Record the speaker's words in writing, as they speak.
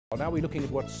Now we're looking at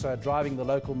what's driving the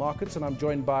local markets, and I'm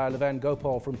joined by Lavan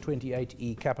Gopaul from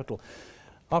 28E Capital.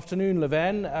 Afternoon,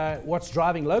 Lavan. What's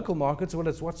driving local markets? Well,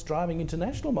 it's what's driving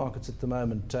international markets at the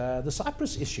moment. The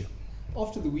Cyprus issue.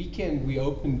 After the weekend, we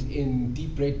opened in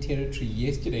deep red territory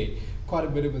yesterday. Quite a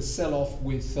bit of a sell-off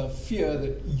with fear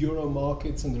that euro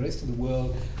markets and the rest of the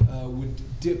world would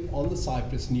dip on the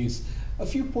Cyprus news. A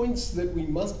few points that we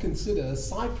must consider.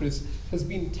 Cyprus has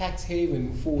been tax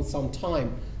haven for some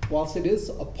time. Whilst it is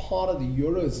a part of the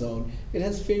Eurozone, it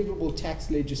has favorable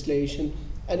tax legislation,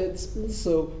 and it's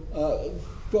also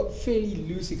got fairly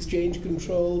loose exchange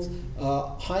controls,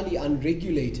 highly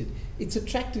unregulated. It's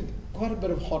attracted quite a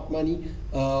bit of hot money,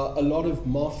 a lot of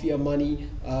mafia money,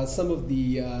 some of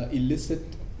the illicit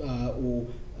or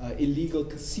illegal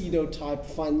casino type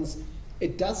funds.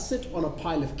 It does sit on a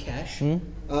pile of cash, and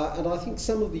I think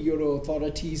some of the Euro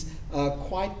authorities are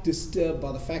quite disturbed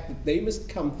by the fact that they must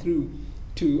come through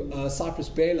to Cyprus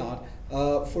bailout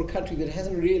for a country that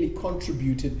hasn't really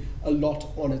contributed a lot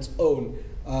on its own.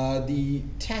 The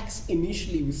tax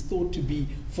initially was thought to be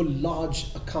for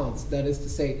large accounts, that is to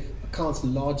say accounts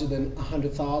larger than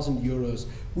 100,000 euros,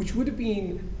 which would have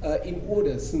been in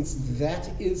order, since that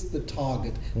is the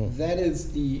target, that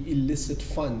is the illicit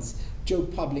funds. Joe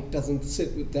Public doesn't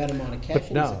sit with that amount of cash.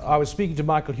 But now, I was speaking to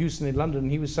Michael Houston in London,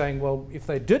 and he was saying, well, if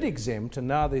they did exempt, and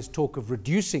now there's talk of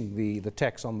reducing the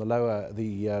tax on the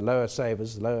lower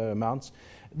savers, the lower amounts,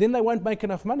 then they won't make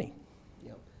enough money.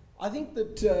 Yeah. I think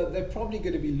that they're probably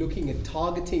going to be looking at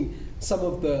targeting some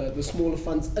of the smaller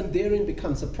funds, and therein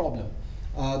becomes a problem.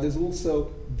 There's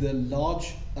also the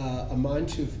large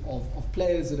amount of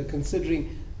players that are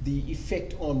considering the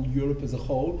effect on Europe as a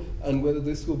whole, and whether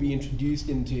this will be introduced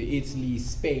into Italy,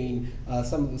 Spain,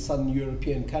 some of the southern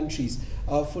European countries.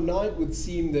 For now, it would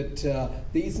seem that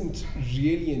there isn't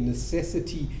really a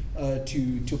necessity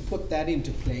to put that into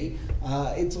play.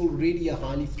 It's already a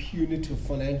highly punitive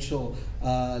financial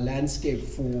landscape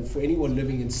for anyone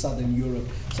living in southern Europe.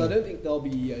 So I don't think there'll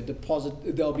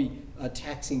be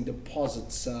taxing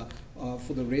deposits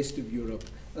for the rest of Europe.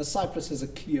 Cyprus has a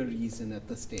clear reason at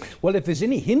this stage. Well, if there's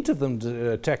any hint of them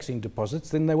taxing deposits,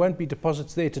 then there won't be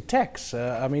deposits there to tax.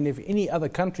 I mean, if any other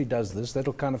country does this,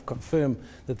 that'll kind of confirm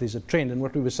that there's a trend. And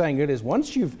what we were saying earlier is,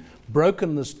 once you've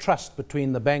broken this trust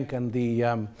between the bank and the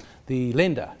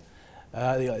lender,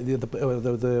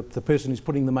 the person who's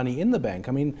putting the money in the bank,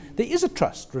 I mean, there is a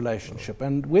trust relationship.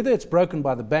 And whether it's broken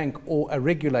by the bank or a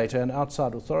regulator, an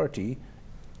outside authority,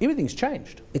 everything's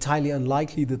changed. It's highly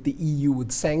unlikely that the EU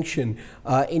would sanction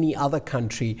any other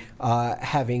country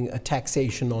having a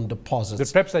taxation on deposits.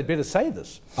 But perhaps they'd better say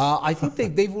this. I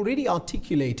think they've already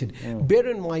articulated. Bear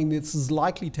in mind, this is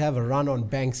likely to have a run on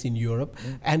banks in Europe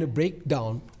and a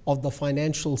breakdown of the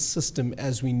financial system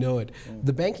as we know it.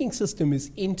 The banking system is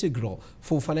integral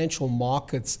for financial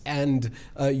markets and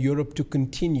Europe to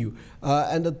continue.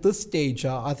 And at this stage,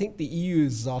 I think the EU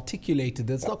has articulated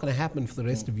that it's not going to happen for the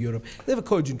rest of Europe. They have a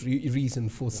cogent reason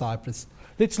for Cyprus.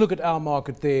 Let's look at our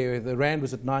market there. The Rand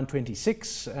was at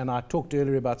 926, and I talked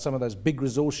earlier about some of those big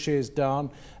resource shares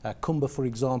down. Kumba, for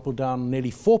example, down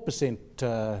nearly 4%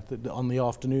 on the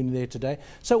afternoon there today.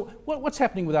 So what's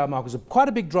happening with our markets? Quite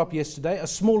a big drop yesterday, a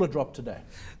smaller drop today.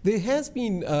 There has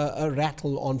been a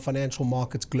rattle on financial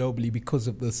markets globally because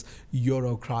of this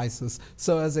euro crisis.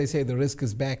 So as I say, the risk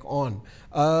is back on.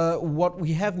 What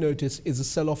we have noticed is a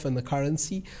sell-off in the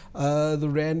currency. The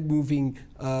Rand moving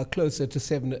closer to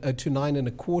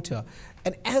 9.25.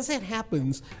 And as that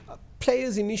happens,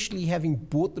 players initially having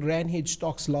bought the Rand hedge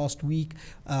stocks last week,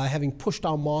 having pushed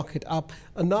our market up,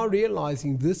 are now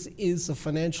realizing this is a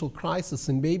financial crisis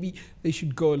and maybe they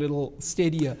should go a little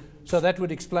steadier. So that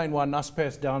would explain why Naspers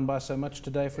is down by so much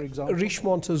today, for example?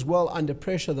 Richemont as well under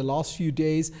pressure the last few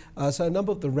days. So a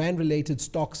number of the Rand-related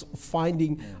stocks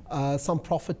finding some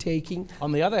profit taking.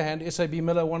 On the other hand, SAB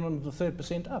Miller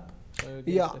 1.3% up.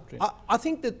 Yeah, I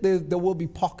think that there will be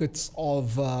pockets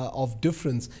of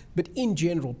difference, but in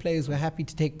general, players were happy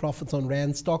to take profits on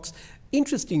Rand stocks.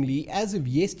 Interestingly, as of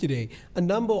yesterday, a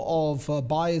number of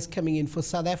buyers coming in for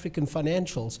South African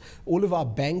financials, all of our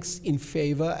banks in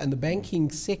favor, and the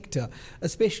banking sector,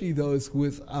 especially those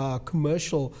with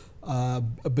commercial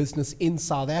business in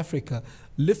South Africa,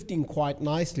 lifting quite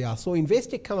nicely. I saw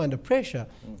Investec come under pressure,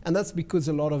 and that's because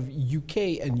a lot of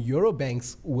UK and Euro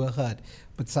banks were hurt.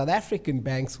 But South African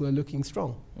banks were looking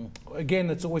strong. Again,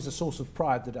 it's always a source of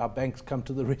pride that our banks come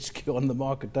to the rescue on the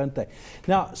market, don't they?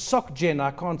 Now, SocGen,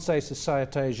 I can't say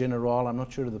Societe Generale, I'm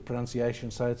not sure of the pronunciation,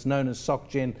 so it's known as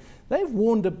SocGen. They've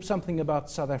warned something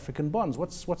about South African bonds.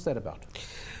 What's that about?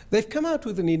 They've come out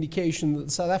with an indication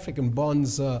that South African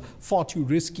bonds are far too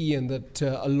risky and that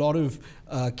a lot of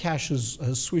cash has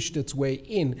swished its way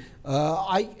in.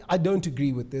 I don't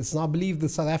agree with this. And I believe the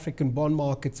South African bond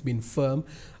market's been firm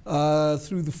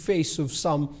through the face of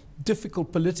some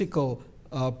difficult political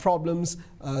problems,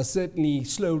 certainly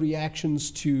slow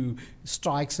reactions to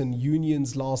strikes and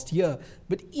unions last year.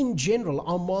 But in general,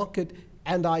 our market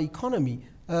and our economy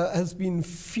has been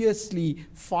fiercely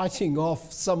fighting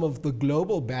off some of the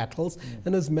global battles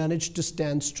and has managed to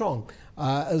stand strong.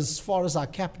 As far as our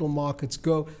capital markets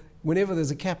go, whenever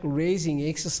there's a capital raising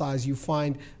exercise, you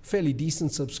find fairly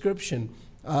decent subscription.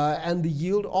 And the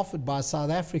yield offered by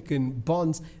South African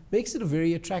bonds makes it a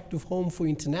very attractive home for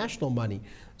international money.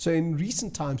 So in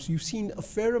recent times, you've seen a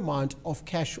fair amount of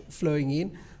cash flowing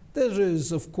in. There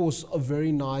is, of course, a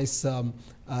very nice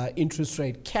interest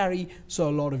rate carry, so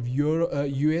a lot of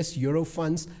US Euro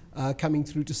funds coming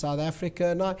through to South Africa.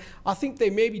 And I think they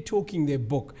may be talking their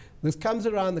book. This comes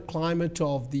around the climate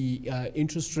of the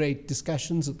interest rate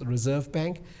discussions at the Reserve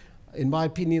Bank. In my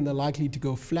opinion, they're likely to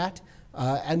go flat.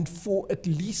 And for at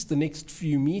least the next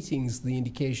few meetings, the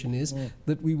indication is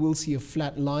that we will see a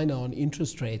flat liner on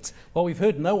interest rates. Well, we've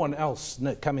heard no one else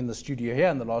come in the studio here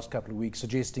in the last couple of weeks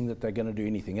suggesting that they're going to do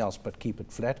anything else but keep it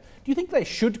flat. Do you think they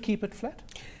should keep it flat?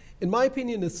 In my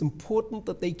opinion, it's important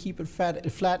that they keep it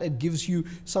flat. It gives you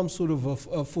some sort of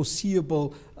a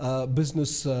foreseeable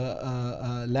business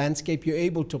landscape. You're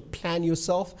able to plan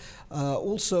yourself.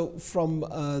 Also, from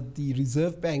the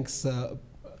Reserve Bank's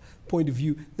point of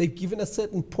view, they've given us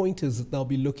certain pointers that they'll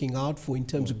be looking out for in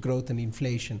terms of growth and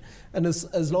inflation. And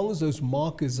as long as those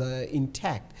markers are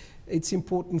intact, it's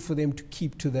important for them to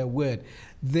keep to their word.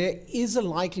 There is a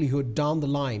likelihood down the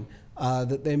line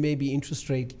that there may be interest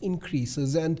rate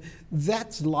increases, and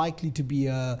that's likely to be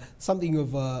something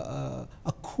of a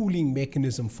cooling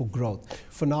mechanism for growth.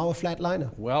 For now, a flatliner.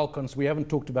 Well, we haven't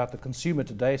talked about the consumer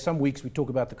today. Some weeks we talk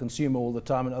about the consumer all the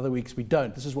time, and other weeks we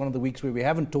don't. This is one of the weeks where we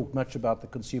haven't talked much about the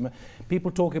consumer. People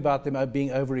talk about them being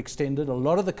overextended. A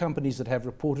lot of the companies that have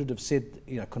reported have said,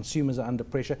 consumers are under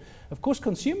pressure. Of course,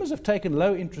 consumers have taken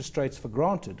low interest rates for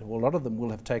granted. Well, a lot of them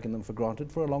will have taken them for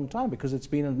granted for a long time because it's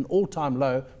been at an all-time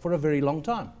low for a very long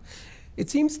time. It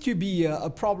seems to be a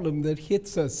problem that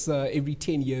hits us every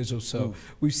 10 years or so.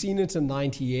 We've seen it in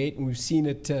 '98 and we've seen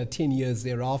it 10 years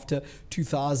thereafter,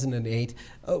 2008.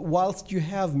 Whilst you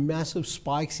have massive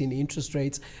spikes in interest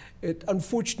rates, it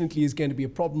unfortunately is going to be a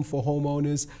problem for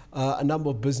homeowners. A number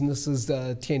of businesses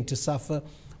tend to suffer.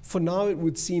 For now, it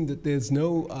would seem that there's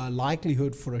no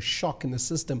likelihood for a shock in the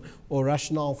system or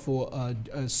rationale for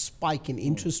a spike in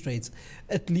interest rates.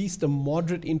 At least a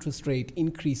moderate interest rate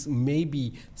increase may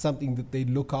be something that they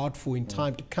look out for in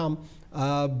time to come.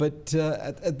 But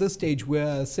at this stage,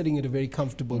 we're sitting at a very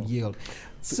comfortable yield.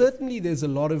 Certainly, there's a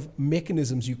lot of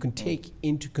mechanisms you can take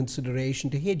into consideration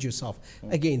to hedge yourself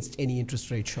against any interest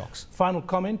rate shocks. Final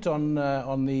comment on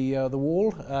the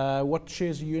wall. What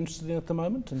shares are you interested in at the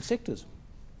moment and sectors?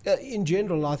 In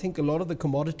general, I think a lot of the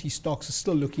commodity stocks are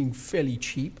still looking fairly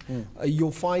cheap.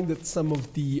 You'll find that some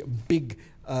of the big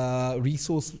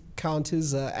resource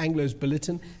counters, Anglo's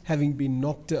Billiton, having been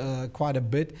knocked quite a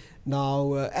bit.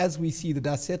 Now, as we see the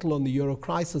dust settle on the euro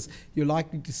crisis, you're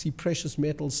likely to see precious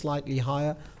metals slightly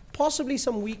higher. Possibly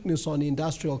some weakness on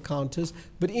industrial counters,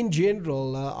 but in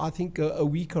general, I think a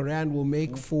weaker rand will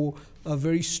make for a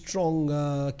very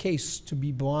strong case to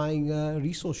be buying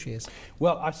resource shares.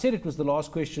 Well, I said it was the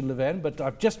last question, Lavan, but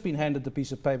I've just been handed the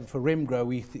piece of paper for Remgro.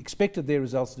 We expected their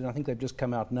results, and I think they've just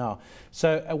come out now.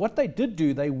 So what they did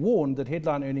do, they warned that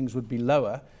headline earnings would be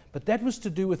lower, but that was to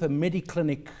do with a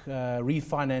Mediclinic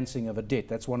refinancing of a debt.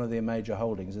 That's one of their major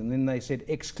holdings. And then they said,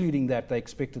 excluding that, they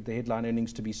expected the headline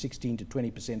earnings to be 16 to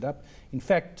 20% up. In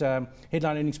fact,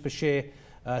 headline earnings per share,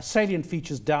 salient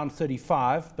features down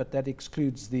 35, but that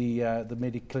excludes the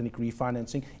Mediclinic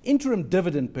refinancing. Interim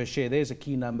dividend per share, there's a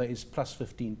key number, is plus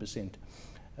 15%.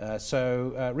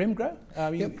 Remgro,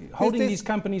 holding these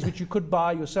companies which you could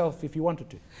buy yourself if you wanted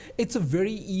to. It's a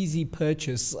very easy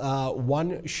purchase.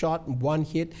 One shot, one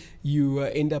hit, you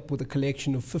end up with a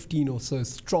collection of 15 or so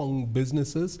strong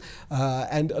businesses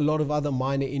and a lot of other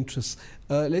minor interests.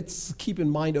 Let's keep in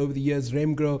mind over the years,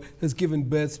 Remgro has given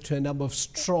birth to a number of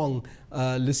strong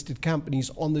listed companies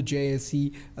on the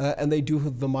JSE, and they do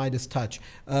have the Midas touch.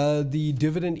 The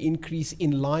dividend increase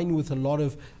in line with a lot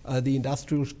of the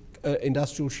industrial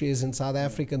shares in South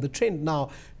Africa, and the trend now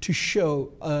to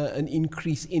show an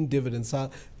increase in dividends.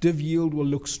 Div yield will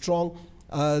look strong.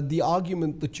 The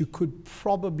argument that you could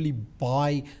probably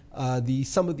buy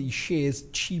some of these shares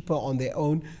cheaper on their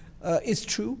own is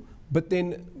true, But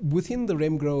then within the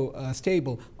Remgro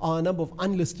stable are a number of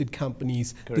unlisted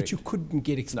companies that you couldn't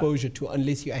get exposure to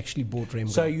unless you actually bought Remgro.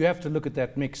 So you have to look at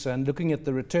that mix, and looking at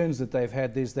the returns that they've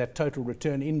had, there's that total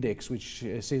return index which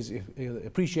says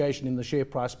appreciation in the share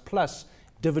price plus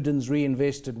dividends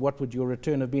reinvested, what would your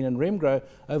return have been? In Remgro,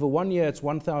 over 1 year it's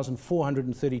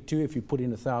 1,432 if you put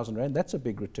in 1,000 Rand. That's a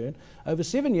big return. Over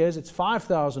 7 years it's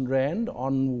 5,000 Rand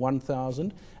on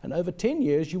 1,000, and over 10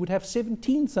 years you would have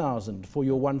 17,000 for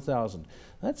your 1,000.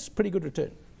 That's a pretty good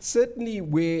return. Certainly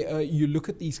where you look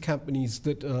at these companies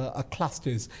that are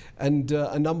clusters, and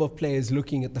a number of players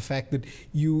looking at the fact that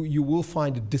you will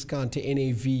find a discount to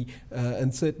NAV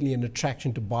and certainly an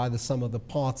attraction to buy the sum of the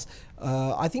parts.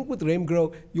 I think with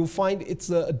Remgro, you'll find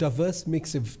it's a diverse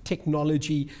mix of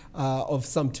technology, of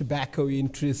some tobacco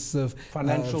interests, of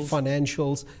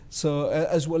financials, so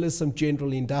as well as some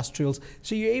general industrials.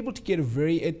 So you're able to get a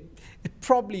very, it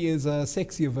probably is a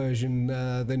sexier version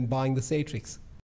than buying the Satrix.